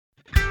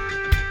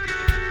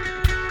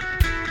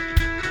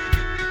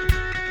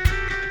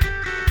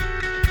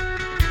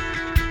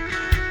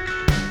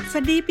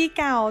วัสดีปี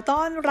เก่า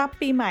ต้อนรับ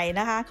ปีใหม่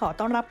นะคะขอ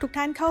ต้อนรับทุก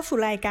ท่านเข้าสู่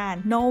รายการ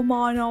No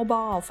More No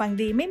Ball ฟัง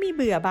ดีไม่มีเ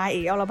บื่อบายเอ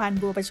กอรพันธ์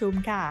บัวประชุม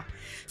ค่ะ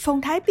ส่ง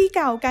ท้ายปีเ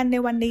ก่ากันใน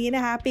วันนี้น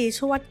ะคะปี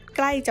ชวดใ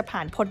กล้จะผ่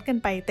านพ้นกัน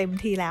ไปเต็ม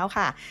ทีแล้ว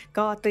ค่ะ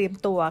ก็เตรียม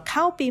ตัวเ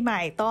ข้าปีใหม่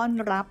ต้อน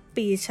รับ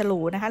ปีฉลู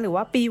นะคะหรือ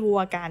ว่าปีวั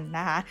วกันน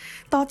ะคะ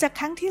ต่อจาก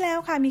ครั้งที่แล้ว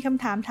ค่ะมีค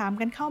ำถาม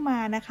กันเข้ามา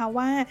นะคะ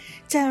ว่า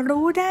จะ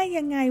รู้ได้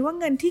ยังไงว่า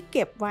เงินที่เ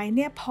ก็บไว้เ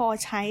นี่ยพอ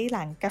ใช้ห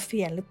ลังเก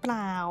ษียณหรือเป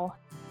ล่า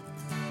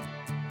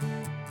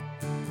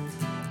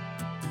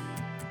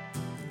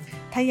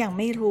ถ้ายัง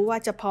ไม่รู้ว่า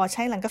จะพอใ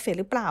ช้หลังเกษียณ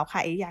หรือเปล่าค่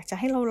ะอยากจะ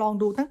ให้เราลอง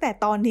ดูตั้งแต่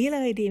ตอนนี้เล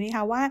ยดีไหมค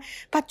ะว่า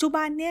ปัจจุ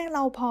บันเนี่ยเร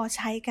าพอใ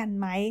ช้กัน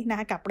ไหมนะค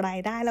ะกับราย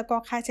ได้แล้วก็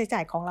ค่าใช้จ่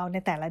ายของเราใน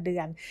แต่ละเดื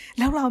อนแ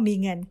ล้วเรามี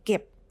เงินเก็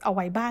บเอาไ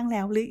ว้บ้างแ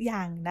ล้วหรือ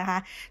ยังนะคะ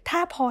ถ้า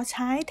พอใ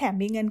ช้แถม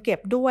มีเงินเก็บ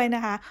ด้วยน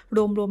ะคะ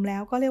รวมๆแล้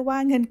วก็เรียกว่า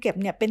เงินเก็บ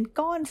เนี่ยเป็น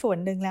ก้อนส่วน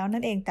หนึ่งแล้ว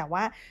นั่นเองแต่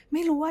ว่าไ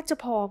ม่รู้ว่าจะ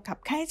พอกับ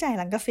ค่าใช้จ่ายห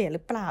ลังเกษียณห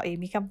รือเปล่า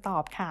มีคำตอ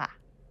บค่ะ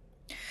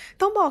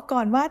ต้องบอกก่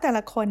อนว่าแต่ล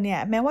ะคนเนี่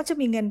ยแม้ว่าจะ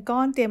มีเงินก้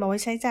อนเตรียมเอาไว้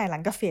ใช้จ่ายหลั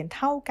งเกษียณเ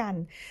ท่ากัน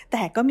แ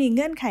ต่ก็มีเ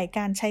งื่อนไขก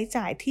ารใช้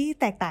จ่ายที่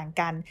แตกต่าง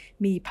กัน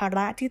มีภาร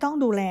ะที่ต้อง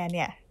ดูแลเ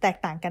นี่ยแตก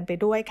ต่างกันไป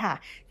ด้วยค่ะ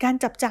การ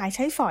จับจ่ายใ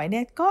ช้สอยเ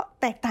นี่ยก็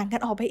แตกต่างกั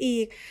นออกไปอี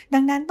กดั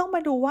งนั้นต้องม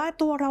าดูว่า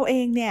ตัวเราเอ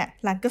งเนี่ย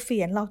หลังเกษี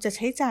ยณเราจะใ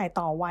ช้จ่าย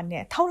ต่อวันเ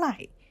นี่ยเท่าไหร่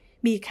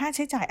มีค่าใ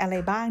ช้จ่ายอะไร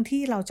บ้าง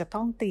ที่เราจะ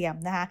ต้องเตรียม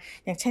นะคะ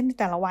อย่างเช่น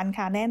แต่ละวัน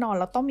ค่ะแน่นอน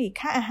เราต้องมี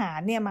ค่าอาหาร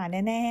เนี่ยมา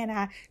แน่ๆนะค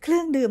ะเครื่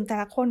องดื่มแต่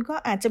ละคนก็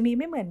อาจจะมี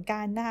ไม่เหมือนกั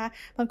นนะคะ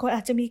บางคนอ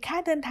าจจะมีค่า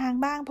เดินทาง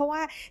บ้างเพราะว่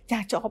าอย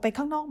ากจะออกไป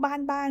ข้างนอกบ้าน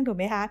บ้างถูก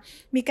ไหมคะ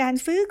มีการ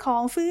ซื้อขอ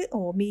ง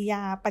มีย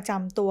าประจ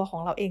ำตัวขอ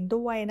งเราเอง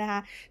ด้วยนะคะ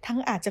ทั้ง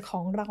อาจจะขอ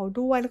งเรา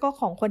ด้วยแล้วก็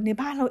ของคนใน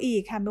บ้านเราอี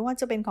กค่ะไม่ว่า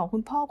จะเป็นของคุ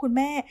ณพ่อคุณแ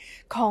ม่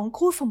ของ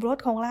คู่สมรส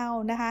ของเรา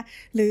นะคะ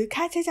หรือ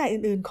ค่าใช้จ่าย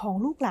อื่นๆของ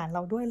ลูกหลานเร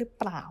าด้วยหรือ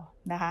เปล่า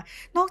นะคะ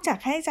นอกจาก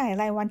ค่าใช้จ่าย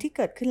รายวันที่เ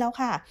กิดขึ้นแล้ว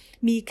ค่ะ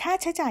มีค่า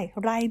ใช้จ่าย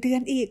รายเดือ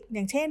นอีกอ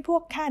ย่างเช่นพว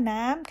กค่า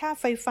น้ำค่า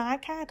ไฟฟ้า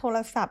ค่าโทร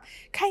ศัพท์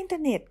ค่าอินเทอ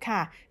ร์เน็ตค่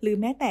ะหรือ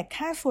แม้แต่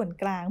ค่าส่วน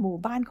กลางหมู่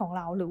บ้านของเ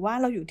ราหรือว่า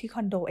เราอยู่ที่ค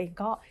อนโดเอง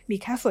ก็มี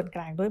ค่าส่วนก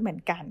ลางด้วยเหมือ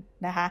นกัน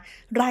นะคะ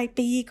ราย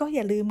ปีก็อ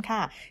ย่าลืมค่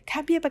ะค่า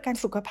เบี้ยประกัน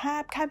สุขภา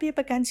พค่าเบี้ย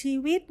ประกันชี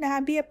วิตนะคะ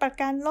เบี้ยประ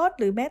กันรถ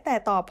หรือแม้แต่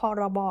ต่อพ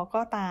รบ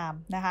ก็ตาม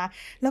นะคะ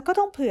แล้วก็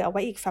ต้องเผื่อเอาไ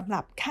ว้อีกสำหรั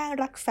บค่า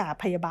รักษา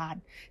พยาบาล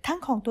ทั้ง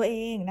ของตัวเอ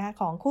งนะคะ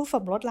ของคู่ส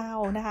มรสเรา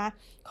นะคะ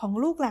ของ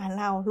ลูกหลาน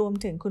เรารวม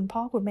ถึงคุณพ่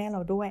อคุณแม่เร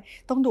าด้วย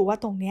ต้องดูว่า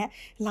ตรงนี้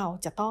เรา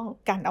จะต้อง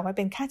กันเอาไว้เ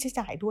ป็นค่าใช้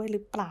จ่ายด้วยหรื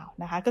อเปล่า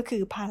นะคะก็คื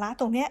อภาระ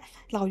ตรงนี้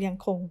เรายัง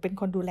คงเป็น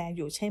คนดูแลอ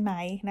ยู่ใช่ไหม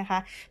นะคะ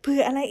เผื่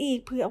ออะไรอีก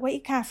เผื่อเอาไว้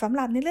อีกค่ะสำห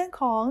รับในเรื่อง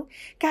ของ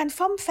การ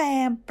ซ่อมแซ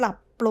มปรับ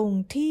ปรุง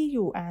ที่อ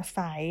ยู่อา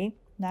ศัย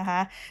นะค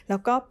ะแล้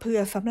วก็เผื่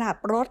อสำหรับ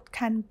รถ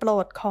คันโปร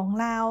ดของ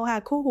เราค่ะ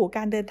คู่หูก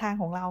ารเดินทาง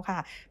ของเราค่ะ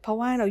เพราะ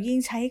ว่าเรายิ่ง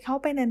ใช้เขา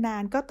ไปนา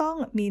นๆก็ต้อง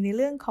มีในเ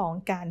รื่องของ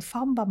การซ่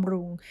อมบำ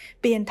รุง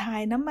เปลี่ยนถ่า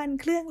ยน้ำมัน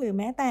เครื่องหรือ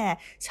แม้แต่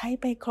ใช้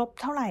ไปครบ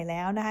เท่าไหร่แ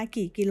ล้วนะคะ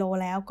กี่กิโล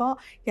แล้วก็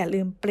อย่าลื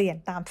มเปลี่ยน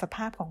ตามสภ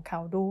าพของเขา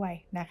ด้วย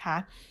นะคะ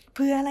เ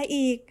พื่ออะไร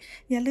อีก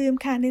อย่าลืม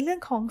ค่ะในเรื่อ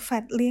งของสั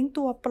ตว์เลี้ยง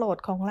ตัวโปรด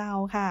ของเรา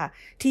ค่ะ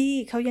ที่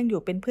เขายังอ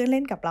ยู่เป็นเพื่อนเ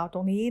ล่นกับเราตร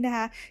งนี้นะค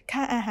ะค่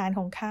าอาหาร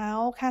ของเขา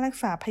ค่ารัก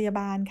ษาพยา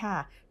บาลค่ะ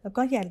แล้ว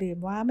ก็อย่าลืม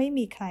ว่าไม่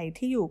มีใคร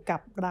ที่อยู่กั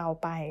บเรา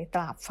ไปต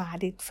ราบฟ้า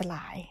ดินสล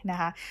ายนะ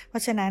คะเพรา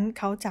ะฉะนั้นเ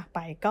ขาจากไป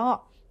ก็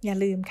อย่า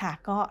ลืมค่ะ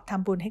ก็ท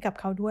ำบุญให้กับ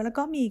เขาด้วยแล้ว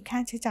ก็มีค่า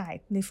ใช้จ่าย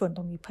ในส่วนต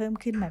รงนี้เพิ่ม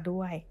ขึ้นมา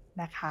ด้วย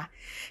นะคะ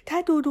ถ้า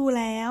ดู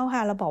แล้วค่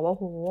ะเราบอกว่า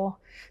โห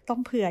ต้อง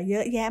เผื่อเยอ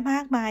ะแยะมา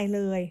กมายเ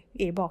ลย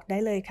บอกได้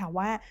เลยค่ะ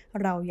ว่า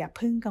เราอย่าเ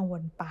พิ่งกังว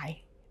ลไป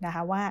นะค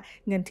ะว่า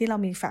เงินที่เรา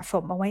มีสะส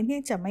มเอาไว้เนี่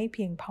ยจะไม่เ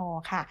พียงพอ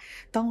ค่ะ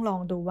ต้องลอ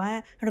งดูว่า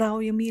เรา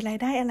ยังมีราย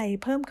ได้อะไร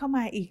เพิ่มเข้าม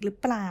าอีกหรือ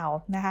เปล่า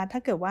นะคะถ้า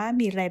เกิดว่า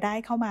มีรายได้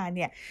เข้ามาเ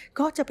นี่ย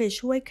ก็จะไป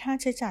ช่วยค่า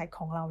ใช้จ่ายข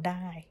องเราไ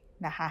ด้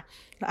นะคะ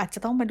เราอาจจะ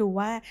ต้องมาดู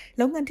ว่าแ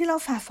ล้วเงินที่เรา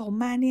สะสม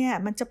มาเนี่ย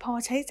มันจะพอ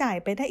ใช้จ่าย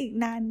ไปได้อีก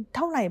นานเ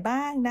ท่าไหร่บ้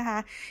างนะคะ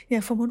อย่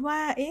างสมมุติว่า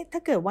ถ้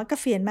าเกิดว่าเก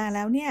ษียณมาแ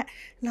ล้วเนี่ย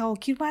เรา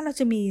คิดว่าเรา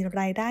จะมี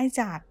รายได้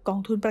จากกอง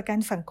ทุนประกัน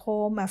สังค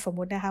มสม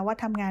มุตินะคะว่า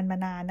ทำงานมา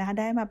นานนะคะ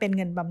ได้มาเป็นเ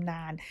งินบำน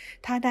าญ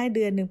ถ้าได้เ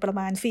ดือนหนึ่งประ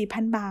มาณ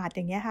 4,000 บาทอ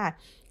ย่างเงี้ยค่ะ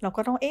เรา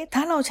ก็ต้อง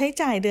ถ้าเราใช้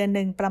จ่ายเดือนห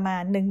นึ่งประมา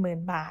ณ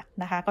 10,000 บาท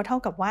นะคะก็เท่า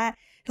กับว่า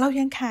เรา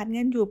ยังขาดเ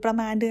งินอยู่ประ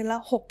มาณเดือนละ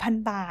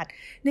 6,000 บาท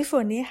ในส่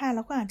วนนี้ค่ะเร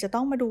าก็อาจจะต้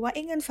องมาดูว่า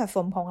เงินสะส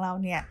มของเรา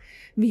เนี่ย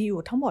มีอยู่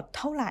ทั้งหมดเ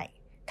ท่าไหร่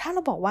ถ้าเร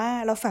าบอกว่า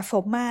เราสะส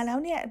มมาแล้ว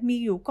เนี่ยมี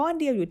อยู่ก้อน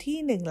เดียวอยู่ที่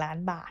1 ล้าน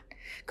บาท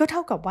ก็เท่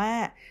ากับว่า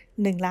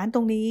1ล้านต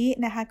รงนี้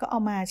นะคะก็เอา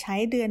มาใช้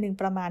เดือนหนึ่ง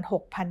ประมาณ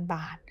 6,000 บ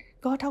าท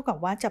ก็เท่ากับ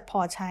ว่าจะพอ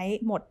ใช้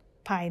หมด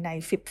ภายใน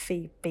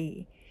14 ปี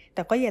แ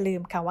ต่ก็อย่าลื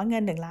มค่ะว่าเงิ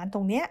น1ล้านต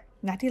รงเนี้ย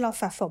นะที่เรา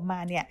สะสมม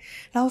าเนี่ย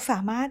เราสา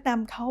มารถน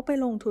ำเขาไป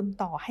ลงทุน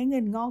ต่อให้เงิ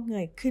นงอกเง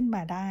ยขึ้นม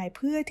าได้เ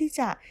พื่อที่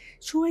จะ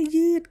ช่วย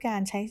ยืดกา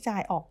รใช้จ่า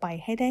ยออกไป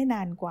ให้ได้น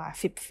านกว่า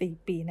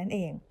14 ปีนั่นเอ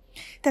ง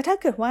แต่ถ้า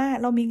เกิดว่า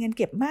เรามีเงิน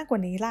เก็บมากกว่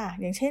านี้ล่ะ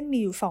อย่างเช่นมี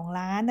อยู่2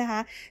ล้านนะค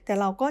ะแต่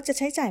เราก็จะใ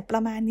ช้จ่ายปร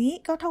ะมาณนี้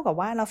ก็เท่ากับ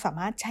ว่าเราสา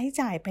มารถใช้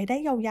จ่ายไปได้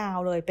ยาว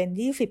ๆเลยเป็น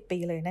20 ปี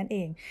เลยนั่นเอ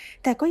ง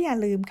แต่ก็อย่า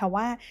ลืมค่ะ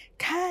ว่า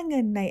ค่าเงิ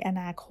นในอ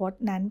นาคต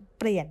นั้น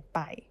เปลี่ยนไป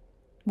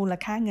มูล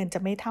ค่าเงินจะ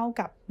ไม่เท่า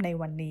กับใน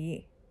วันนี้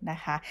นะ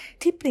คะ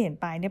ที่เปลี่ยน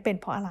ไปเนี่ยเป็น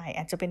เพราะอะไร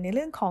อาจจะเป็นในเ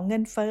รื่องของเงิ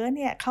นเฟ้อเ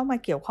นี่ยเข้ามา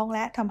เกี่ยวข้องแล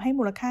ะทำให้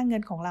มูลค่าเงิ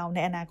นของเราใน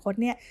อนาคต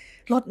เนี่ย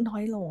ลดน้อ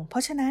ยลงเพรา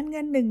ะฉะนั้นเ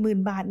งิน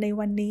 10,000 บาทใน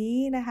วันนี้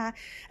นะคะ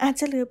อาจ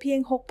จะเหลือเพียง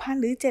 6,000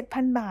 หรือ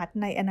 7,000 บาท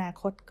ในอนา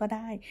คตก็ไ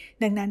ด้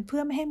ดังนั้นเพื่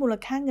อไม่ให้มูล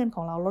ค่าเงินข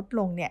องเราลด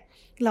ลงเนี่ย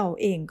เรา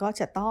เองก็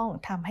จะต้อง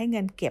ทำให้เ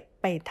งินเก็บ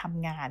ไปท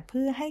ำงานเ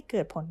พื่อให้เกิ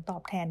ดผลตอ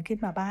บแทนขึ้น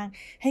มาบ้าง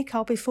ให้เขา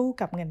ไปสู้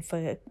กับเงินเ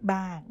ฟ้อ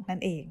บ้างนั่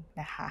นเอง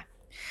นะคะ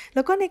แ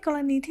ล้วก็ในกร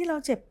ณีที่เรา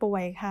เจ็บป่ว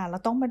ยค่ะเรา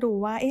ต้องมาดู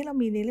ว่าเรา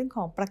มีในเรื่องข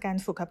องประกัน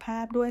สุขภา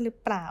พด้วยหรือ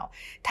เปล่า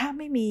ถ้าไ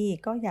ม่มี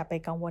ก็อย่าไป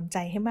กังวลใจ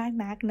ให้มาก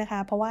นักนะคะ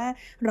เพราะว่า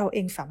เราเอ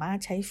งสามารถ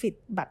ใช้สิท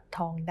ธิ์บัตรท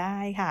องได้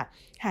ค่ะ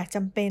หากจ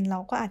ำเป็นเรา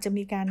ก็อาจจะ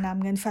มีการน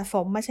ำเงินสะส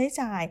มมาใช้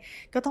จ่าย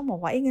ก็ต้องบอก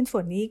ว่าเงินส่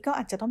วนนี้ก็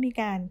อาจจะต้องมี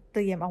การเต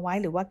รียมเอาไว้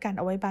หรือว่ากันเ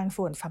อาไว้บาง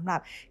ส่วนสำหรับ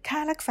ค่า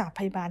รักษาพ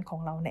ยาบาลของ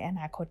เราในอ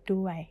นาคต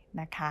ด้วย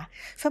นะคะ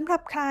สำหรั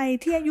บใคร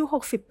ที่อายุ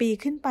60 ปี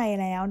ขึ้นไป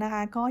แล้วนะค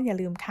ะก็อย่า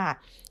ลืมค่ะ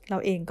เรา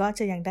เองก็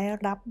จะยังได้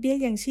รับเบี้ย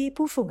ยังชีพ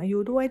ผู้สูงอายุ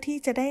ด้วยที่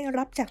จะได้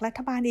รับจากรั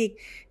ฐบาลอีก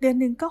เดือน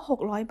หนึ่งก็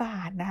600 บา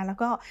ทนะคะแล้ว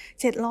ก็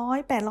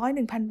700 800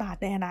 1,000 บาท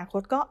ในอนาค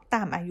ตก็ต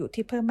ามอายุ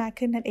ที่เพิ่มมาก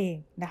ขึ้นนั่นเอง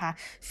นะคะ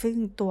ซึ่ง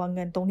ตัวเ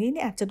งินตรงนี้เ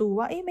นี่ยอาจจะดู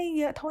ว่าไม่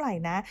เยอะเท่าไหร่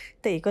นะ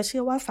แต่ก็เชื่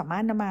อว่าสามา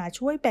รถนำมา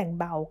ช่วยแบ่ง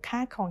เบาค่า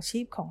ครองชี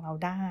พของเรา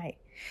ได้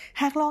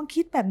หากลอง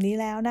คิดแบบนี้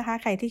แล้วนะคะ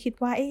ใครที่คิด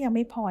ว่ายังไ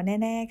ม่พอ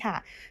แน่ๆค่ะ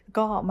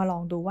ก็มาลอ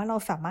งดูว่าเรา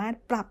สามารถ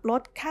ปรับล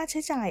ดค่าใ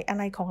ช้จ่ายอะ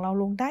ไรของเรา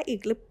ลงได้อี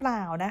กหรือเปล่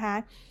านะคะ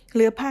เห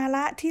ลือภาร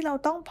ะที่เรา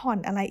ต้องผ่อน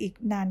อะไรอีก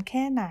นานแ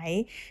ค่ไหน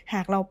ห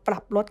ากเราปรั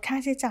บลดค่า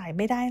ใช้จ่ายไ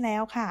ม่ได้แล้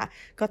วค่ะ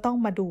ก็ต้อง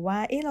มาดูว่า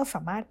เราส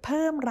ามารถเ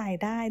พิ่มราย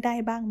ได้ได้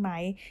บ้างไหม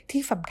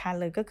ที่สำคัญ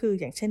เลยก็คือ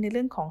อย่างเช่นในเ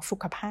รื่องของสุ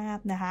ขภาพ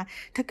นะคะ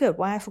ถ้าเกิด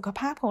ว่าสุข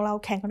ภาพของเรา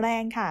แข็งแร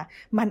งค่ะ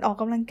มันออก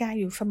กำลังกาย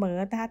อยู่เสมอ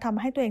นะคะทำ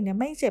ให้ตัวเองเนี่ย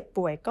ไม่เจ็บ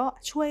ป่วยก็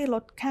ช่วยล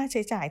ดค่าใ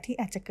ช้จ่ายที่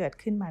อาจจะเกิด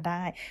ขึ้นมาไ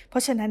ด้เพรา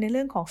ะฉะนั้นในเ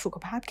รื่องของสุข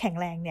ภาพแข็ง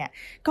แรงเนี่ย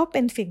ก็เ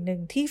ป็นสิ่งหนึ่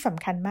งที่ส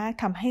ำคัญมาก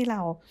ทำให้เร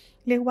า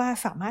เรียกว่า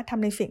สามารถท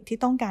ำในสิ่งที่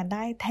ต้องการไ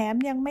ด้แถม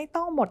ยังไม่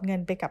ต้องหมดเงิ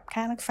นไปกับค่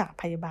ารักษา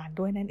พยาบาล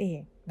ด้วยนั่นเอ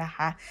งนะค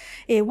ะ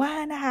ว่า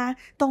นะคะ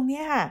ตรง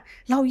นี้ค่ะ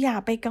เราอย่า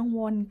ไปกังว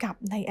ลกับ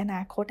ในอน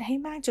าคตให้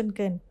มากจนเ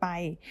กินไป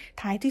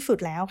ท้ายที่สุด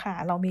แล้วค่ะ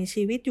เรามี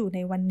ชีวิตอยู่ใน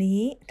วัน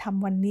นี้ท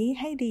ำวันนี้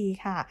ให้ดี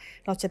ค่ะ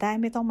เราจะได้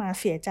ไม่ต้องมา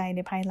เสียใจใน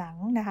ภายหลัง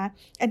นะคะ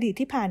อดีต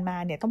ที่ผ่านมา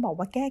เนี่ยต้องบอก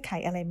ว่าแก้ไข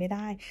อะไรไม่ไ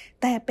ด้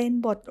แต่เป็น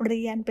บทเ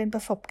รียนเป็นป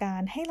ระสบการ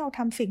ณ์ให้เราท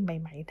ำสิ่งใ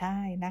หม่ๆได้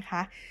นะค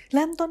ะเ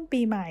ริ่มต้น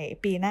ปีใหม่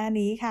ปีหน้า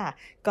นี้ค่ะ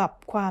กับ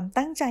ความ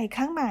ตั้งใจค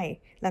รั้งใหม่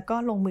แล้วก็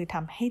ลงมือท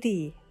ำให้ดี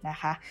นะ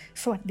คะ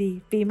สวัสดี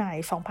ปีใหม่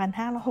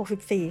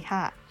2564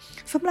ค่ะ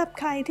สำหรับ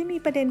ใครที่มี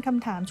ประเด็นค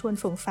ำถามชวน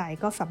สงสัย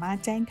ก็สามารถ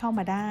แจ้งเข้าม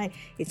าได้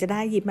จะไ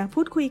ด้หยิบมา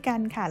พูดคุยกัน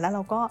ค่ะแล้วเร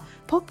าก็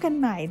พบกัน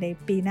ใหม่ใน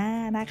ปีหน้า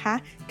นะคะ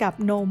กับ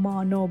No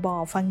More No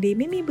Ball ฟังดี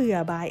ไม่มีเบื่อ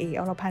บาย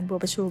อรพันธ์บัว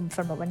ประชุมส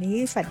ำหรับวันนี้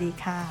สวัสดี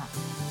ค่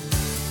ะ